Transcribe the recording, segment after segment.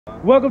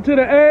Welcome to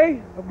the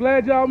A. I'm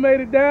glad y'all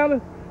made it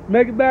down.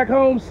 Make it back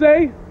home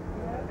safe.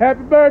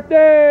 Happy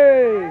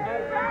birthday!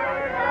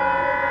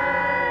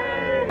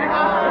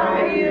 How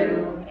are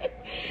you?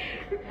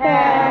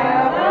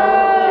 How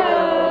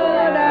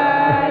old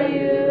are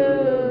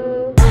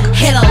you?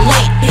 Hit a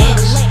lick,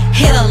 bitch.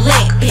 Hit a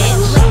lick,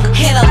 bitch.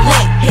 Hit a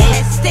lick,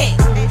 bitch. Stick.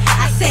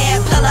 I said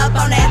pull up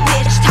on that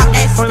bitch. Talk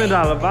that stick.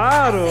 $100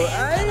 bottle.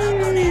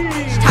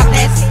 Talk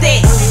that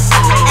stick.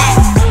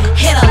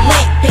 Hit a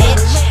lick,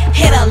 bitch.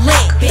 Hit a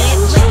lick,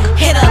 bitch.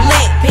 Hit a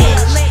lick,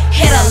 bitch.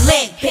 Hit a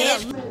lick,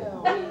 bitch.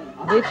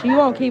 Bitch, you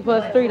won't keep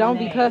us three. Don't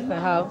be cussing,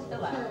 ho.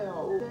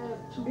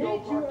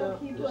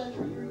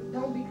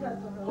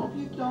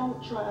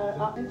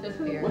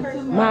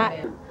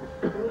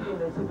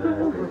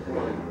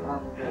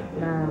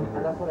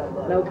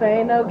 No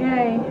pain, no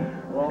gain.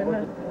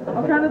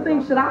 I'm trying to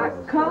think, should I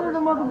color the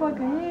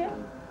motherfucking hair?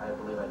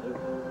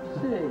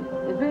 Shit.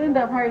 If it end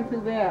up hurting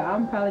too bad,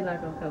 I'm probably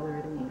not gonna color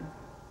it in.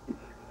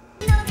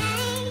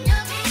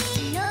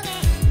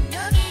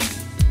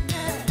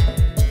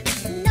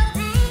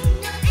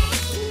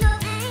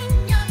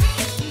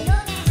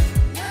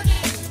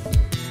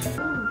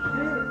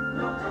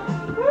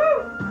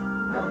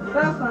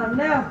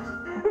 Now.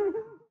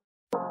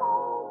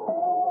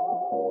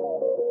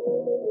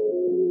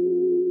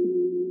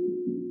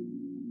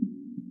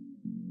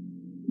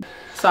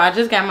 So I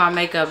just got my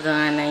makeup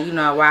done, and you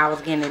know, while I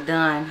was getting it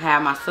done,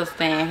 had my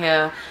sister in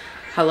here,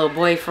 her little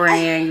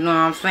boyfriend, you know what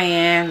I'm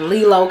saying?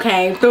 Lilo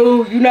came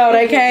through, you know,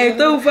 they came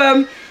through for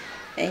me.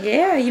 And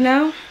yeah, you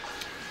know.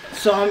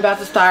 So I'm about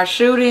to start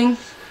shooting.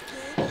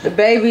 The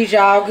babies,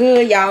 y'all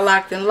good, y'all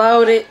locked and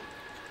loaded.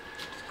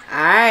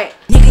 Alright.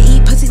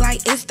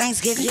 Like it's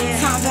Thanksgiving.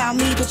 Talking about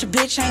me, but your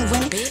bitch ain't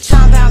winning.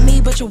 Talking about me,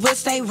 but your whip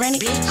stay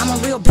renting. I'm a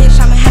real bitch,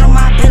 I'ma handle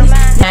my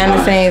business. And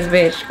the same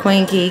bitch,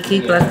 Queen Key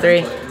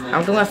 +3.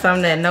 I'm doing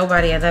something that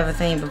nobody has ever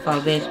seen before,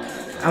 bitch.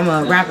 I'm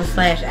a rapper /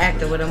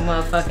 actor with a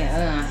motherfucking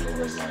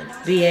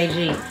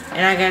BAG.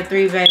 And I got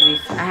 3 babies.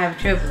 I have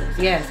triplets.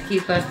 Yes, Key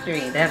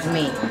 +3. That's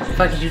me.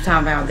 Fuck is you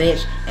talking about,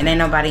 bitch? And ain't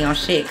nobody on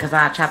shit, cause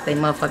I chop their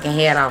motherfucking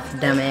head off,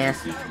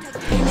 dumbass.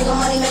 Nigga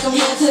money make them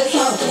head to the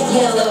toe.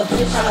 Yeah, little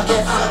bitch, I'm a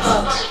best on the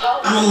pole.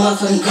 I'm a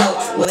motherfucking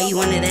goat. Where you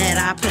wanted that,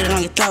 I put it on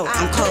your throat.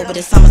 I'm cold, but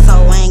it's summer,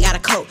 so I ain't got a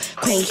coat.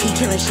 Queen Key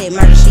killing shit,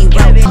 murder she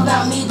wrote.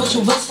 About me, but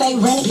your whip stay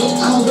renting.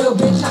 I'm a real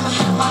bitch, I'ma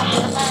have my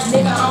business.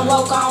 Nigga, I'm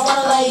woke, I don't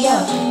wanna lay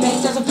up.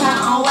 Banks as a pound,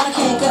 I don't wanna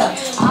cake up.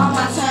 All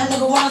my time,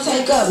 nigga, wanna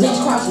take up. Bitch,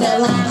 cross that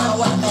line, I don't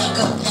wanna make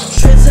up.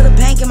 Trip to the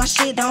bank and my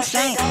shit don't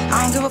stink.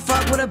 I don't give a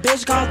fuck what a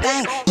bitch gon'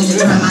 think.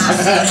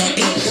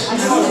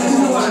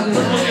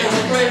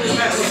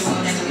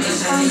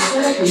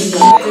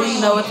 You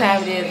know what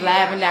time it is,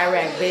 live and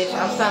direct, bitch.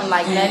 I'm something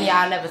like none of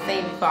y'all never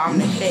seen before. I'm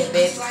the shit,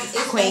 bitch.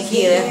 Queen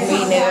Key, that's me,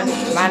 nigga.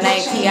 My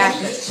name Kash.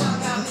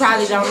 You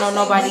probably don't know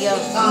nobody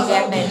else who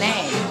got that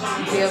name.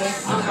 You feel me?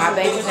 My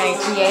baby's name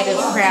Creative,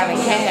 Krown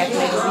Kreative,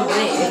 nigga. We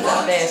lit. It's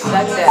up there,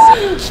 stuck there.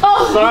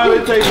 Sorry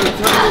to take the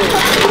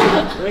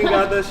time. We ain't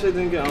got that shit,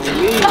 didn't get on me.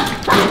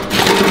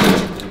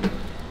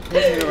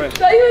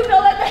 So you was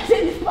gonna let that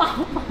shit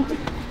fall?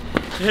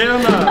 Hell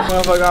nah,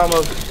 motherfucker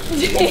almost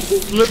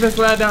slip and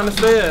slide down the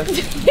stairs.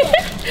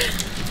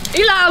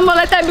 Eli, I'm gonna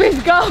let that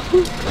bitch go.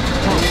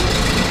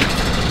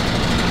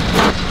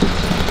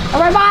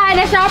 Alright, bye.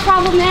 That's y'all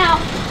problem now.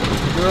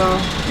 Girl,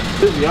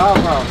 this is y'all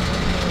problem.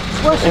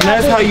 And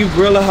that's how you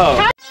grill a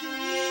hoe.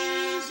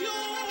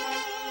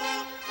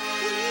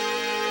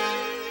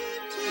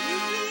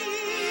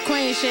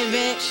 Queen shit,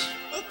 bitch.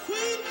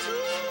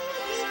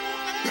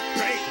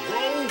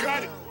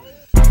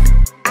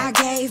 I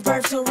gave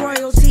birth to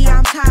royalty,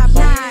 I'm top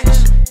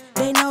notch.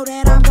 They know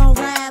that I'm gon'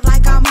 ride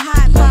like I'm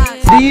hot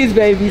box. These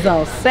babies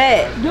on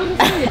set.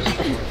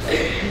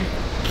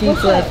 Key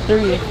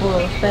 +3 is full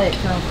effect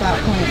on top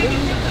point.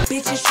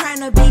 Bitches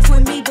tryna beef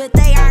with me, but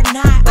they are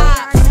not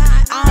ops.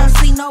 I don't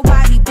see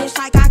nobody, bitch,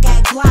 like I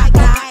got Glock.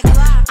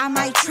 I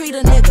might treat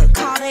a nigga,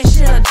 call that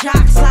shit a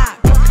jock slop.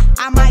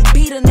 I might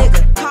beat a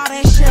nigga, call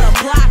that shit a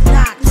block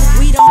knock.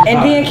 We don't.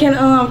 And then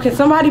can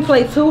somebody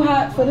play Too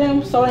Hot for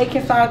them so they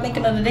can start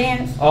thinking of the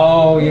dance?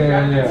 Oh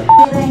yeah.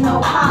 It ain't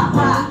no hot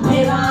pot,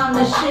 nigga, I'm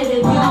the shit. If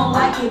you don't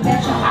like it,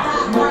 bet your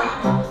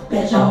hot.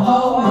 Bet your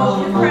whole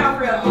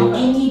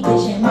any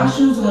bitch in my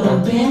shoes would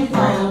have been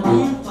fold.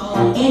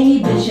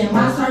 Any bitch in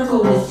my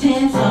circle is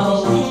 10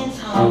 toes.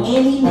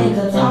 Any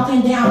nigga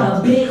talking down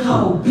a big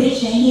hoe,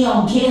 bitch, and he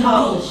don't get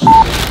hoes.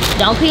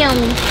 Don't pee on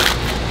me.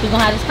 We're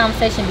gonna have this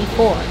conversation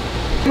before.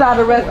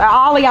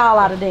 All of y'all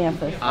are the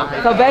dancers.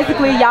 Okay. So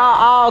basically y'all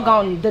all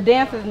gonna, the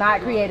dance is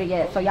not created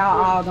yet, so y'all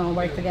all gonna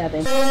work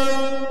together.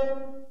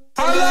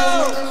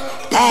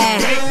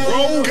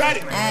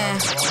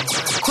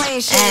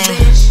 Queen shit,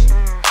 bitch.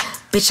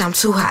 Bitch, I'm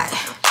too hot.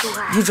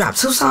 You drop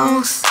 2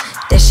 songs,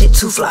 that shit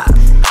too flop.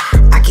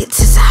 I get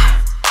tissa,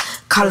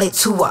 call it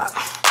 2 up.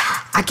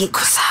 I get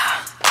quissa,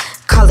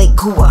 call it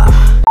goo up.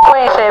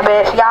 Queen shit,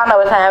 bitch. Y'all know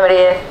what time it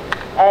is.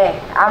 Hey,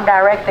 I'm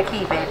director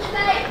Key, bitch.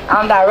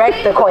 I'm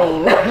director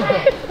Queen. So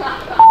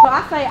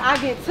I say I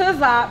get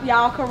Tizop,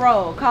 y'all can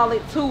roll. Call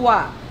it 2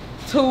 wop.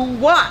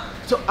 2-wop.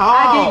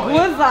 I get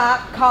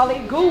guazak, call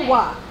it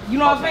goo-wop. You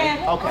know what I'm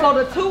saying? Okay. So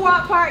the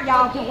 2-wop part,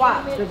 y'all can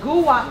wop. The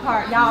goo-wop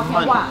part, y'all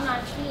can wop.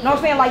 You know what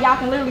I'm saying? Like y'all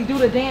can literally do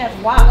the dance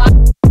wop.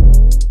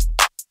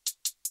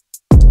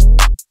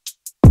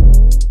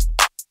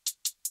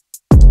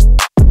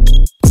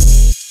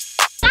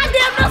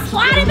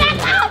 Slide it back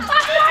out.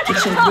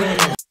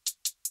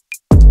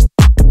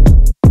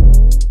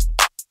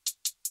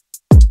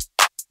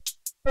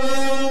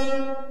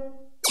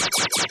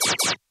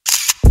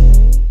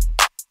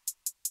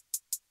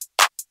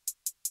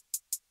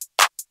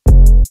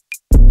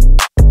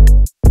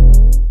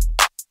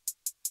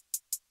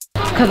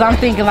 Cause I'm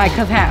thinking like,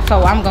 so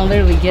I'm gonna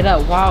literally get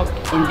up, walk,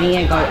 and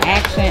then go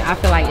action. I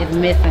feel like it's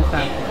missing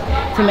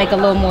something to make a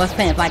little more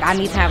sense. Like I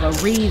need to have a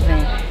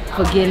reason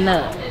for getting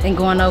up and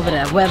going over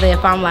there. Whether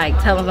if I'm like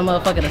telling the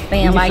motherfucker to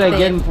stand like this.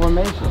 Getting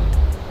formation.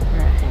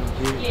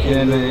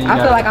 I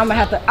feel like I'm gonna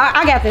have to.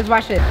 I got this.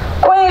 Watch this.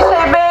 Queen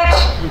shit, bitch.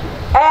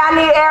 Hey, I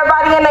need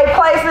everybody in their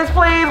places,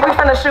 please. We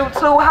finna shoot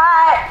too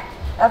hot.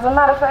 As a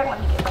matter of fact,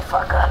 let me get the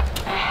fuck up.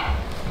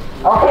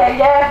 Okay,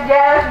 yes,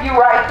 you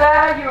right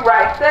there,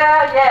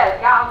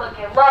 yes, y'all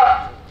looking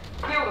lovely,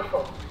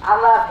 beautiful. I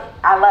love it.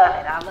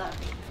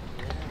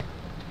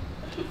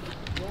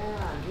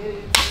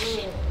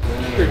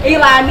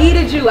 Eli, I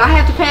needed you. I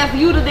have to pass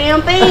you the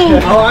damn thing.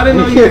 Oh, I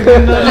didn't know you were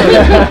doing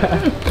that.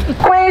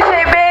 Queen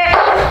shit,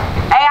 bitch.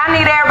 Hey, I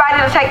need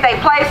everybody to take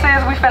their places.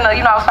 We finna,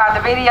 start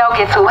the video,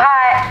 get too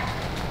hot.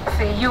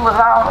 See, you was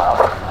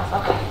almost.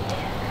 Okay,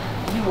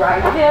 yeah. You right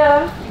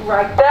here, you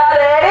right there,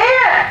 that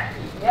is.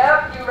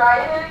 Yep, you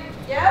right here.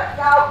 Yep,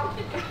 y'all.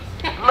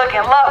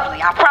 Looking lovely,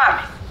 I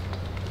promise.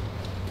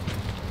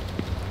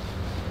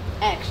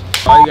 Action.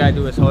 All you gotta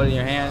do is hold in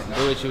your hand,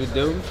 do what you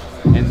do,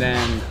 and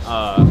then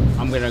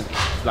I'm gonna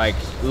like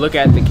look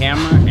at the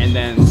camera and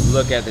then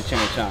look at the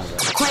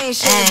chimichanga. Queen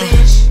shit,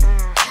 bitch.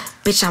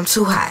 Bitch, I'm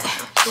too hot.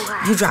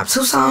 You drop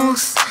 2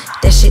 songs,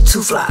 that shit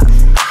too flop.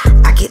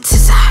 I get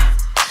tissa,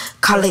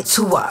 call it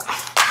 2-wop.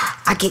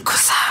 I get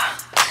quissa,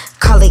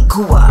 call it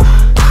goo-wop.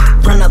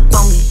 Run up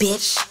on me,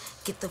 bitch.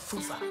 Get the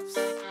food vibes.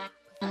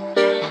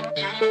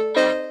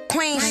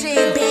 Queen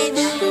shit,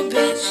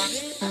 bitch.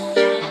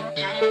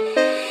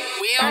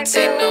 We don't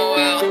take no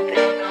L.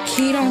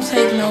 He don't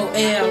take no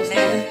L.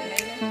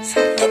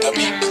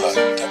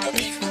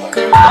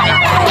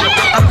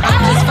 I'm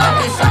just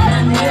focused on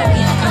the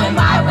million coming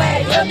my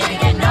way. Your nigga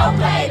get no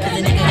play, cause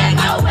the nigga got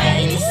no way.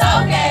 And he's so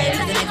gay,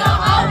 cause the nigga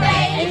gon'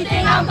 obey.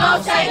 Anything I'm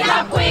gon' take,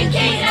 I'm Queen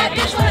King. That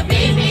bitch wanna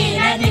be me,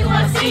 that nigga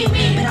wanna see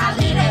me. But I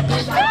leave that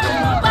bitch like 2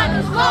 more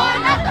buttons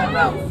blowing up the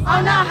roof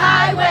on the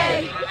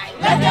highway.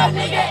 Left that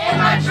nigga in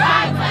my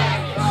driveway.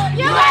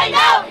 You ain't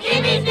know,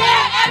 he be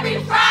there every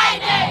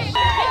Friday.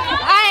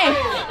 Hey,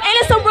 and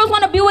if some rules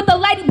wanna be with the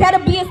lady, better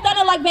be a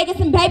stunner like Vegas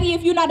and baby.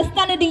 If you not a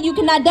stunner, then you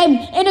cannot date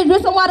me. And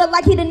it's some water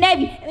like he the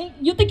Navy. And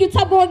you think you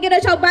tough, go and get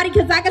at your body,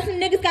 cause I got some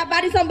niggas got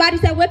bodies, some bodies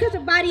that work at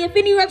your body. If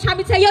anyone try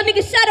me, tell your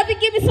niggas shut up and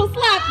give me some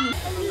sloppy.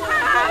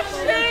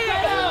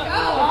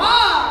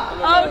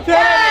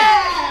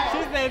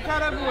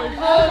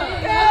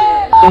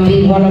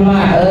 He's one of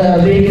my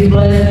biggest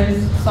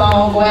blessings,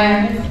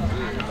 song-wise.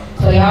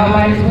 So y'all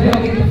might as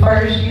well get the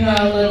first,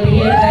 little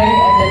DJ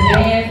at the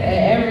dance and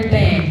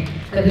everything.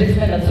 Cause it's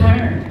been a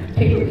turn,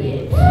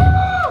 period.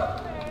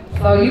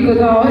 So you could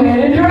go ahead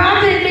and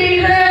drop it, DJ.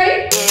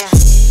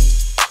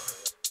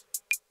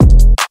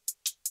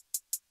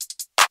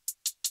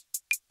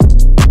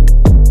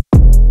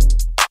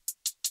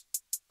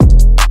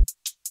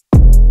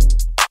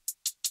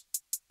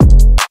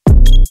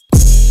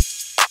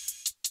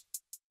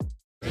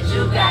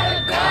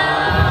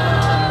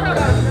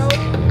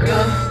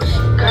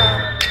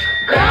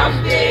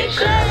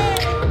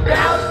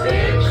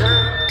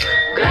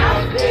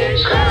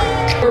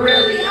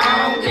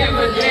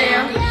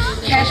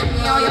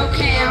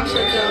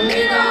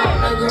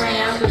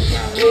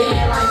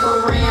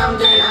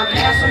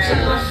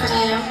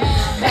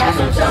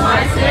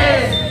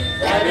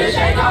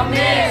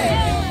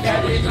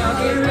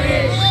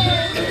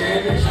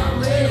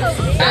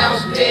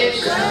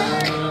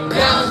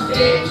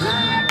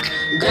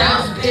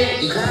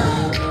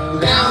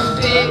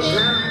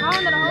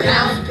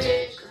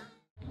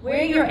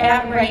 Where you're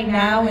at right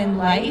now in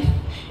life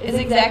is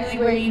exactly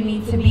where you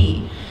need to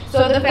be.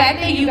 So the fact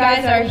that you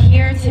guys are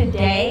here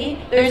today,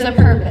 there's a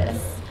purpose.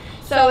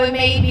 So it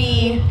may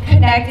be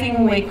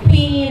connecting with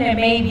Queen, it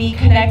may be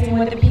connecting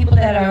with the people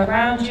that are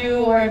around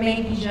you, or it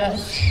may be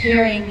just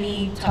hearing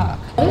me talk.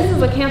 This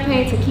is a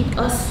campaign to keep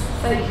us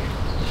safe.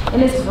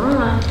 And this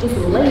run is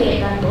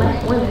led by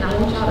black women. I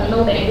want y'all to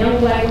know that young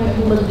black women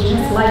who look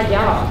just like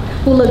y'all,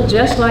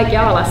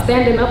 are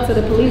standing up to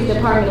the police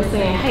department and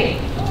saying, hey,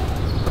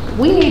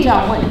 we need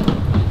y'all money.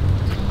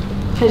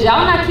 Because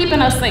y'all not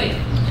keeping us safe.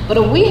 But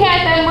if we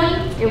had that money,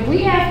 if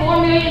we had $4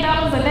 million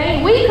a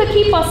day, we could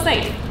keep us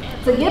safe.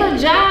 To get a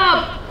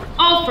job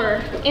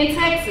offer in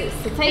Texas,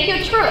 to take your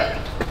trip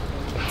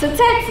to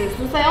Texas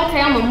and say,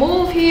 okay, I'm gonna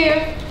move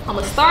here, I'm I'm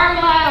gonna start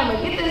a lot, I'm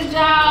gonna get this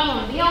job, I'm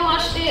gonna be on my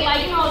shit.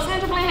 Like, you know,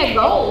 Sandra Bland had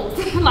goals.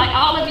 Like,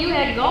 all of you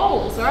had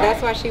goals, right?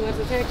 That's why she went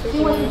to Texas. She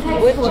went to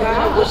Texas. What for a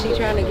job was she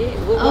trying to get?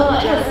 What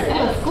job?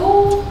 At a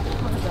school,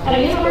 at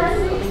a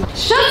university.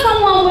 Should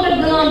someone with a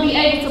gun be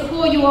able to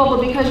pull you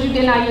over because you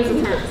did not use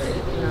a turn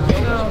signal?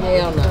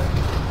 Hell no.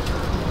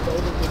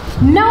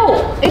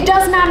 No, it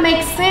does not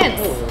make sense.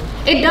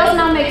 It does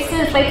not make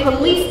sense. They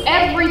police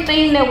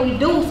everything that we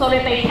do so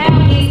that they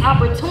have these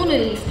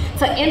opportunities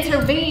to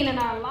intervene in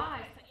our lives.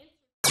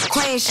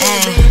 Queen shit,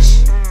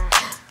 bitch.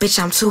 Bitch,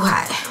 I'm too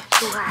hot.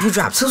 You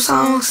drop 2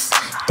 songs,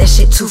 that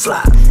shit too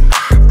flop.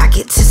 I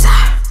get tissa,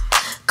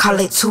 call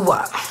it 2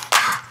 up.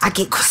 I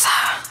get quissa,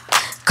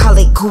 call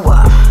it goo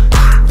up.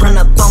 Run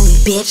up on me,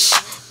 bitch,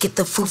 get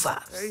the foof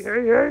up.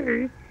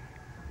 Hey.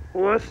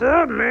 What's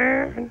up,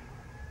 man?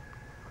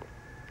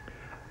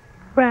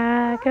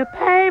 Rock a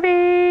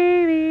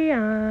baby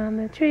on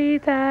the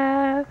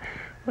treetop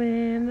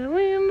when the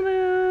wind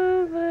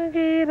blows the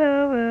gate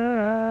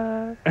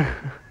over.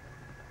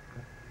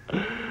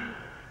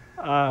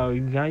 Oh,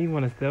 now you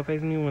want to still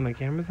face me when the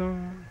camera's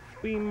on?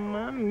 Sweet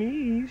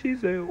mommy, she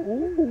said,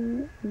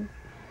 ooh.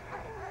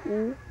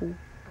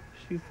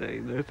 She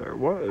said, there's her,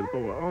 what is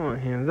going on?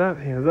 Hands up,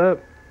 hands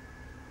up,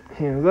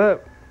 hands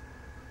up,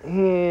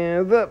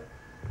 hands up.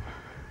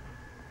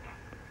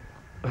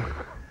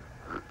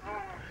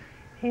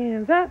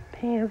 Hands up,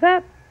 hands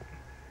up,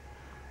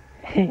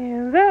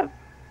 hands up,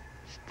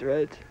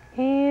 stretch,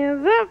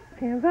 hands up,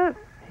 hands up,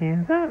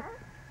 hands up.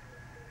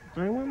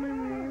 I want my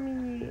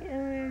mammy,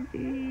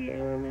 I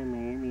want my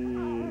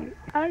mammy.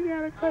 I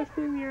got a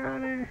question, Your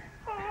Honor.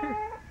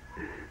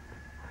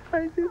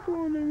 I just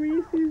want a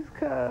Reese's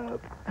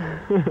cup.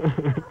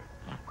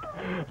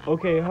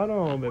 Okay, hold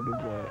on, baby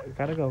boy.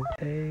 Gotta go.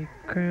 Hey,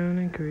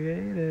 Krown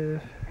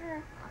Kreative.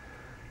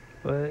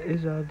 What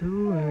is y'all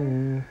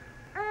doing?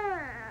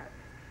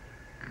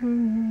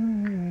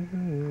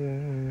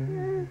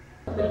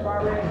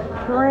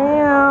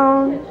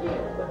 Krown.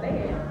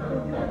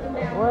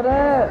 What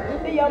up?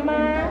 See your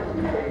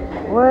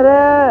mind? What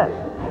up?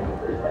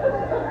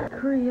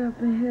 Cree up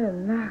in here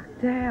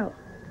knocked out.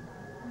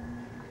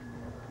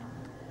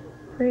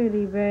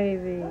 Pretty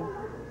baby.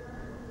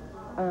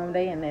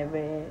 They in that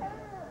bed.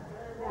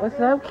 What's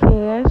up,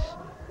 Kash?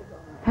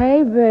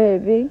 Hey,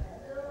 baby.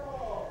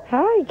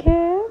 Hi,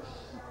 Kash.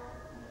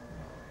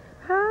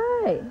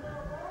 Hi.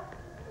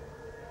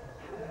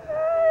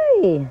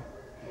 Hey.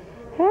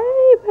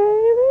 Hey,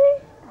 baby.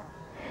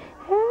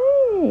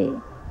 Hey.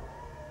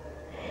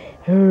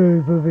 Hey,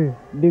 baby.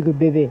 Bigger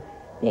baby.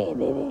 Hey,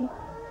 baby.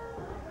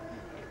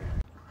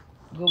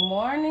 Good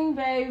morning,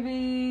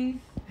 babies.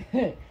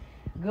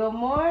 Good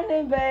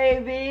morning,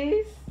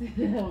 babies.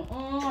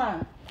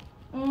 Mwah.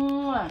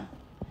 Mwah.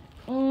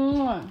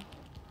 Mwah.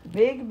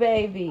 Big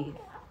babies.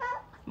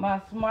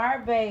 My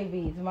smart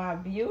babies. My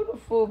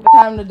beautiful.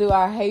 Time to do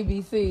our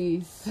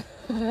ABCs.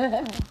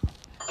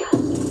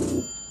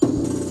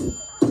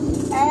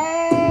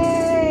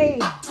 A.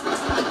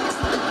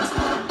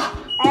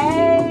 A,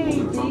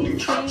 B,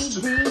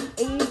 C, D,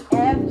 E,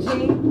 F, G,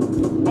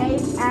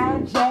 H,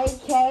 I, J,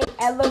 K,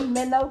 L, M,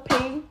 N, O,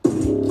 P,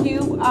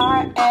 Q,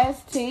 R,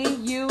 S, T,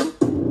 U,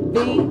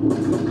 V,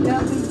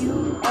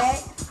 W,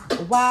 X,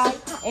 Y,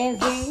 and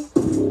Z.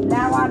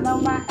 Now I know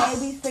my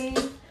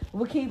ABCs.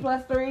 We'll keep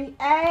plus 3.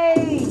 A,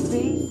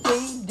 B,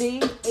 C,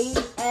 D, E,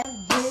 F,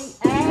 G,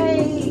 A,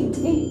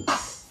 B,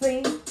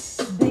 C,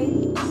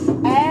 D,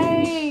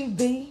 A,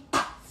 B,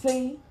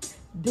 C,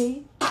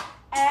 D,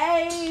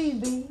 A,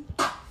 B,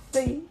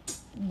 C,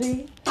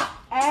 D,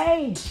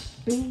 A, B,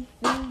 C,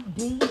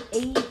 D,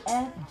 E,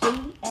 F, G,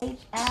 H,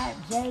 I,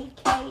 J,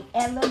 K,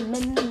 L, M,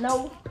 N,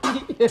 O, P.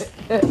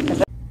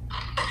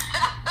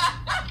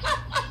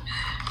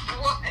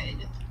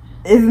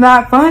 It's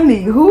not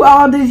funny. Who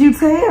all did you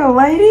tell,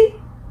 lady?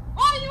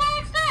 Why do you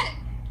ask that?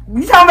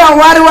 You talking about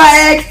why do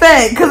I ask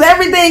that? Because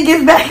everything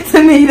gets back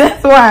to me,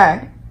 that's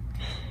why.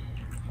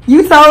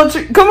 You told,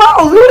 come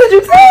on, who did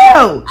you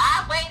tell?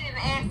 I waited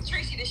and asked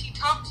Tracy, did she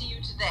talk to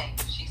you today?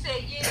 She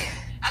said, yeah.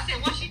 I said,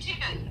 what'd she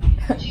tell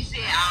you? She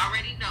said, I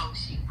already know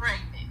she's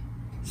pregnant.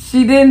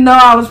 She didn't know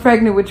I was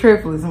pregnant with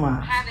triplets,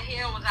 Ma. How the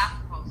hell was I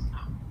supposed to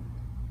know?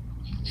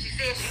 She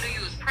said she knew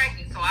you was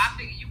pregnant, so I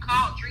figured you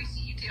called Tracy,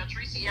 you tell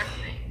Tracy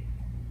everything.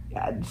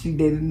 She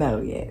didn't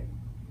know yet.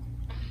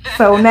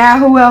 So now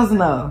who else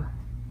know?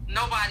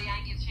 Nobody, I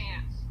ain't get a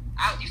chance.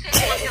 You said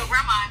you want to tell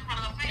grandma in front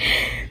of her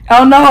face.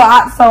 Oh no,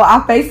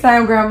 I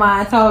FaceTimed grandma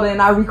and told her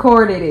and I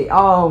recorded it.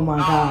 Oh my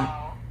God.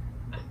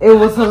 It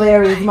was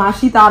hilarious, Ma.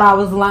 She thought I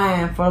was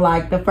lying for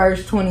like the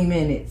first 20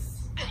 minutes.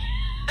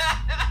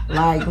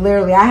 Like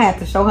literally I had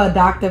to show her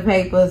doctor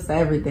papers,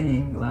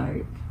 everything.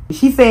 Like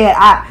she said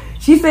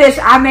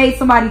I made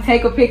somebody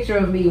take a picture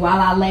of me while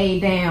I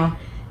laid down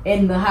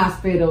in the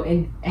hospital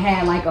and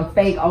had like a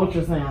fake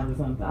ultrasound or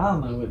something. I don't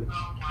know what it is.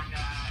 Oh my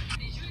God.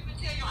 Did you even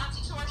tell your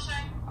auntie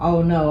Torshay?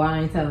 Oh no, I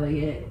ain't tell her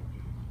yet.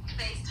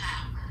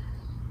 FaceTime.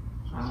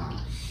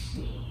 Oh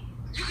shit.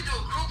 You can do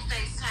a group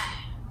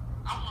FaceTime.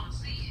 I want to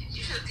see it.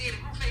 You should have did a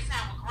group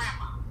FaceTime with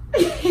grandma.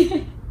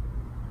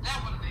 That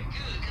would have been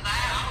good because I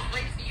don't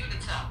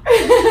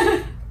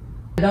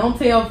Don't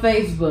tell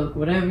Facebook,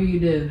 whatever you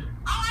do.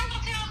 I'm not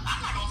gonna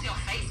tell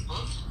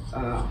Facebook.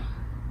 Oh.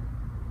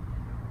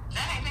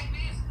 That ain't their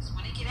business.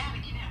 When they get out,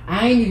 they get out.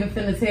 I ain't even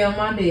finna tell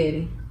my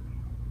daddy.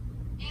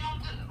 He don't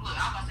look, I was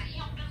about to say, he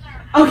don't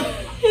deserve it.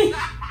 Okay.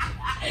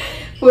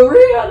 For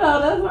real though,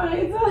 that's why I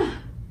ain't telling.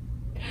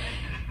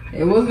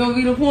 And what's gonna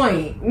be the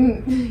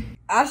point?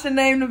 I should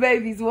name the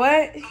babies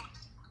what?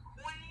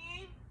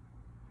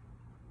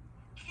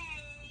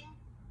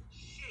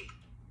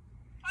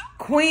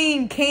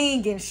 Queen,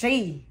 King, and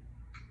She.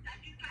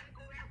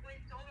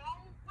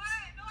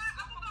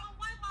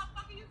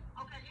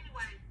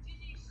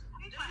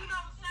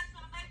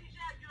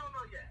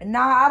 Nah,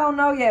 I don't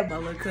know yet. My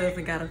little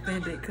cousin got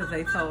offended because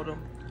they told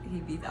him he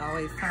be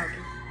always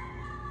talking.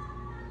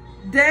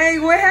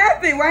 Dang, what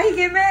happened? Why he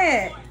get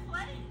mad?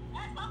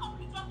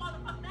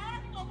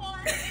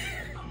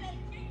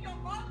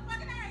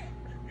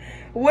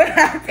 What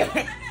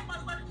happened?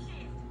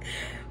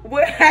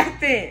 What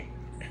happened?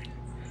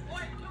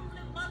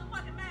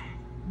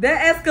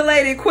 That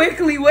escalated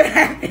quickly. What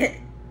happened?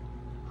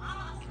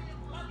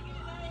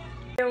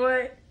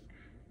 What?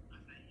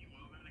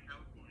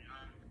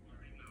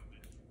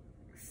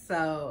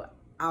 So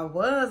I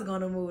was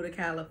gonna move to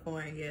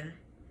California,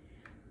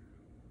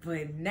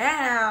 but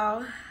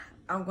now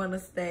I'm gonna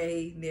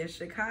stay near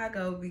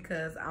Chicago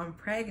because I'm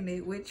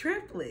pregnant with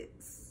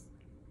triplets.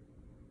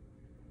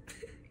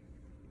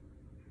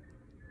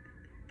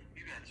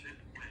 You got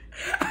triplets.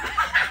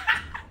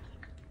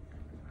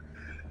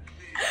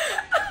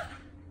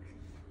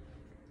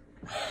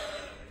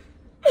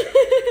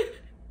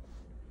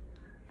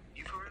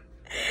 You for real?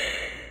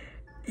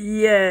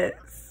 Yes.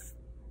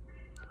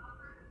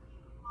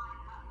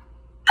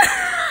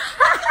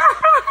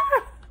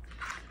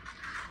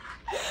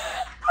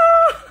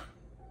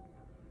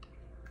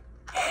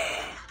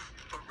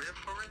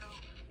 For real?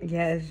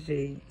 Yes,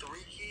 G. 3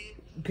 kids?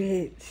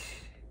 Bitch.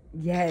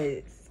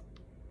 Yes.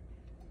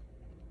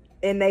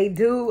 And they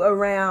do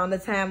around the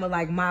time of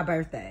like my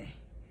birthday.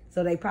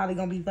 So they probably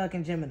gonna be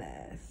fucking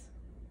Geminis.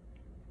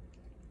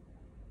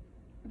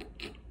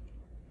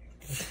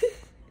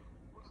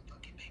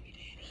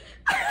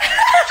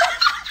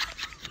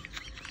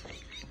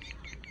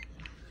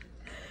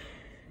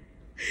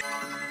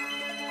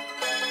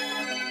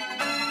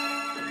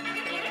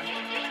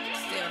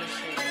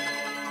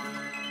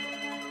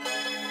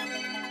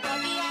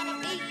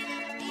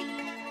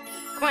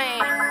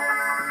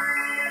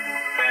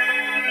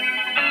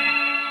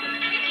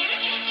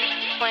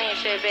 Queen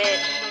shit,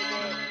 bitch.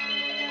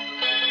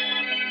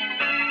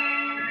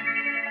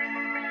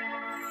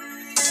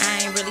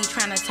 I ain't really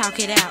tryna talk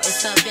it out,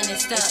 it's up and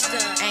it's stuck.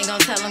 Ain't gon'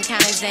 tell him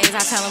count his days,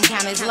 I tell him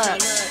count his luck.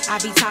 I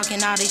be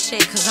talking all this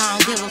shit cause I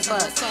don't give a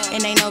fuck.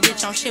 And ain't no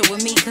bitch on shit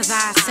with me cause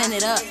I send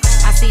it up.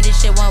 I see this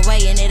shit one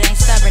way and it ain't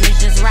stubborn,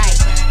 it's just right.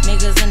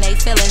 Niggas and they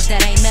feelings,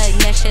 that ain't nothing,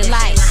 that shit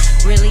light.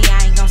 Really,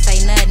 I ain't gon' say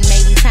nothing,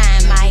 maybe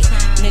time might.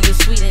 Niggas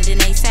sweeter than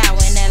they sour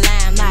in that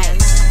limelight.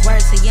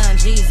 Words to Young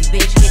Jeezy,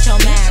 bitch, get your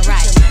mind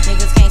right.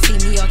 Niggas can't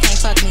see me or can't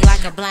fuck me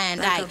like a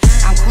blind dyke.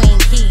 I'm Queen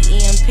Key,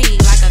 EMP,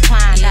 like a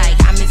Klondike.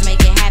 I just make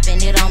it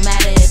happen, it don't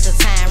matter if the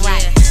time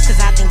right.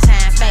 Cause I think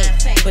time fake.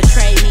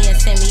 Betray me and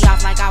send me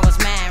off like I was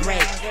mind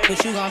raped.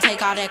 But you gon'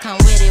 take all that come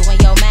with it when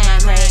your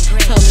mind break.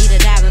 Told me to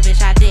die, but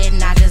bitch I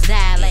didn't, I just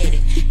dilated.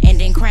 And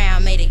then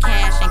Krown made it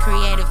Kash and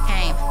Kreative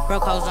came.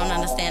 Broke hoes don't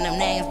understand them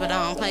names, but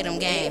I don't play them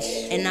games.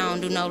 And I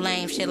don't do no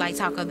lame shit like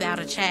talk about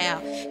a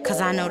child. Cause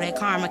I know that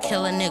karma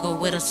kill a nigga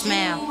with a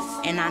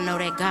smile. And I know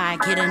that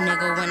God get a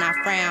nigga when I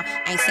frown.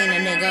 Ain't seen a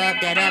nigga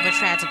up that ever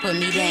tried to put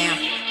me down.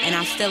 And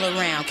I'm still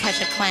around, catch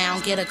a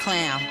clown, get a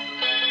clown.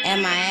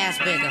 And my ass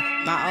bigger,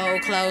 my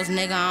old clothes,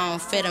 nigga, I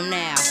don't fit them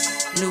now.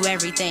 Knew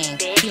everything,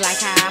 he like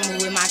how I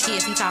move with my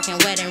kids, he talking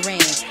wedding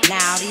rings. Now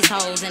all these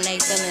hoes and they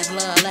feelings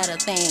love letter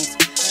things.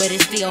 But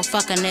it still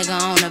fuck a nigga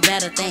on the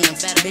better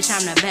things. Bitch,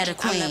 I'm the better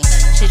queen.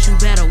 Shit, you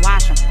better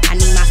watch them. I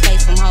need my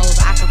space from hoes,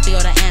 I can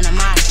feel the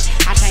animosity.